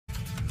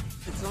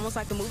It's almost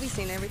like a movie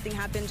scene. Everything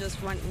happened just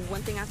one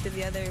thing after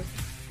the other.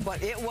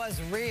 But it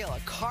was real. A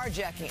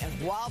carjacking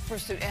and wild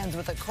pursuit ends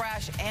with a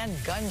crash and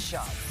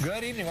gunshots.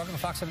 Good evening. Welcome to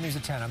Fox 7 News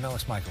at 10. I'm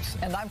Ellis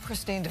Michelson. And I'm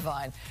Christine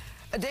Devine.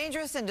 A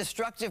dangerous and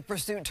destructive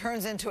pursuit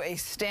turns into a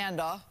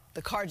standoff.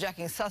 The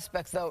carjacking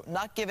suspects, though,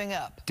 not giving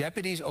up.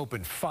 Deputies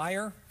opened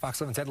fire. Fox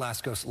 11's Ed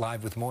Lascos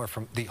live with more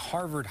from the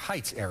Harvard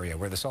Heights area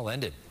where this all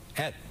ended.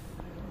 Ed.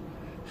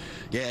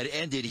 Yeah, it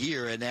ended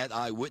here, and that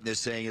eyewitness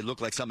saying it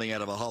looked like something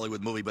out of a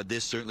Hollywood movie, but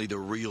this certainly the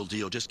real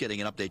deal. Just getting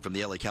an update from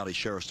the LA County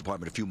Sheriff's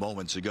Department a few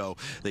moments ago.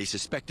 The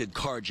suspected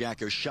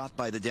carjacker shot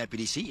by the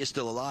deputies. He is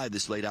still alive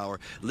this late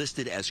hour,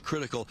 listed as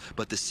critical,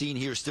 but the scene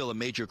here is still a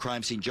major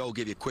crime scene. Joe will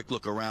give you a quick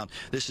look around.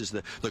 This is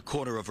the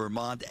corner of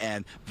Vermont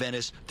and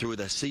Venice through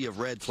the sea of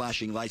red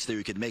flashing lights there.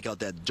 You can make out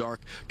that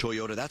dark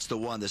Toyota. That's the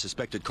one. The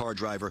suspected car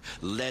driver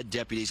led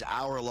deputies.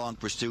 Hour-long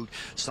pursuit,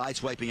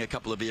 sideswiping a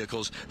couple of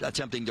vehicles,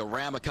 attempting to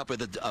ram a couple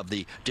of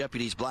the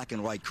deputies' black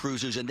and white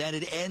cruisers, and then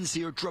it ends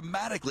here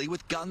dramatically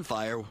with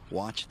gunfire.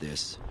 Watch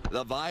this.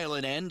 The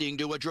violent ending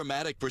to a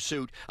dramatic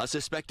pursuit. A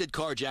suspected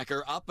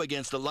carjacker up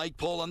against a light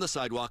pole on the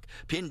sidewalk,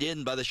 pinned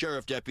in by the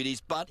sheriff deputies,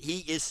 but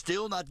he is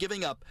still not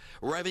giving up,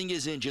 revving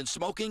his engine,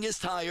 smoking his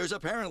tires,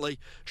 apparently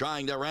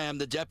trying to ram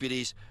the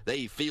deputies.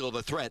 They feel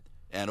the threat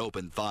and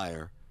open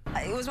fire.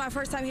 It was my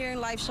first time hearing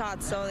live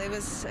shots, so it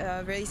was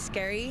really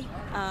scary.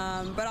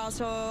 But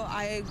also,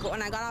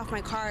 when I got off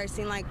my car, I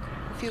seen like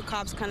a few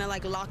cops kind of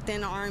like locked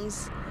in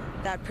arms,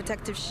 that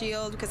protective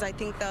shield, because I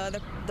think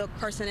the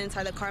person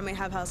inside the car may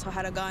have also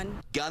had a gun.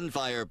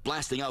 Gunfire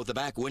blasting out the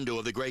back window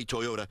of the gray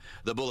Toyota.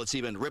 The bullets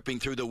even ripping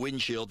through the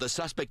windshield. The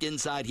suspect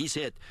inside, he's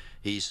hit.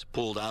 He's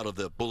pulled out of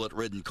the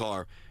bullet-ridden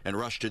car and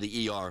rushed to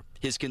the ER.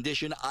 His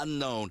condition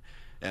unknown,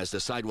 as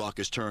the sidewalk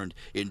is turned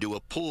into a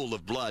pool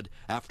of blood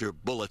after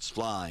bullets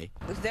fly.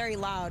 It was very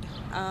loud.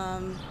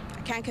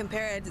 I can't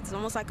compare it. It's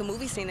almost like a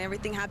movie scene.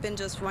 Everything happened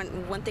just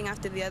one thing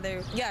after the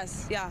other.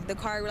 Yes, yeah, the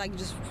car like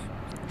just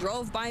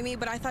drove by me,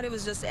 but I thought it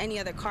was just any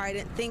other car. I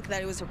didn't think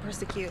that it was a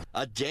persecute.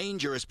 A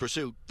dangerous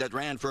pursuit that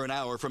ran for an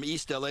hour from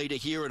East LA to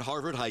here in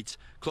Harvard Heights,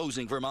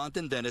 closing Vermont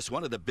and Venice,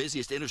 one of the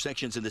busiest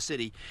intersections in the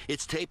city.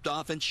 It's taped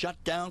off and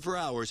shut down for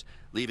hours,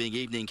 leaving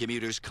evening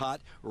commuters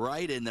caught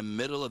right in the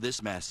middle of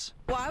this mess.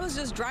 Well, I was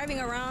just driving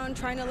around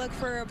trying to look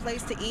for a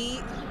place to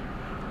eat,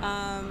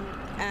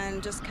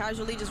 and just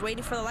casually just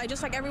waiting for the light,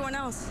 just like everyone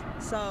else.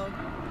 So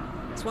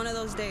it's one of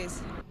those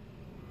days.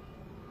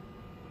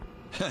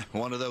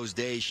 One of those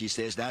days, she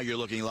says. Now you're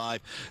looking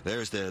live.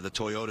 There's the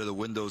Toyota, the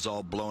windows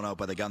all blown out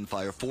by the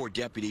gunfire. 4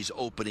 deputies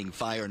opening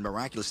fire, and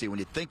miraculously, when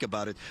you think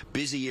about it,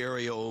 busy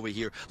area over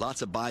here,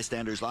 lots of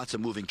bystanders, lots of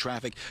moving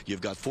traffic.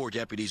 You've got 4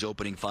 deputies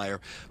opening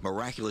fire.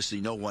 Miraculously,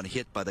 no one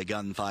hit by the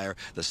gunfire.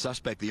 The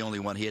suspect, the only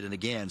one hit, and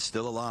again,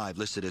 still alive,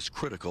 listed as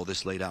critical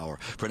this late hour.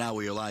 For now,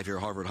 we are live here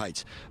at Harvard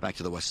Heights. Back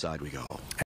to the west side we go.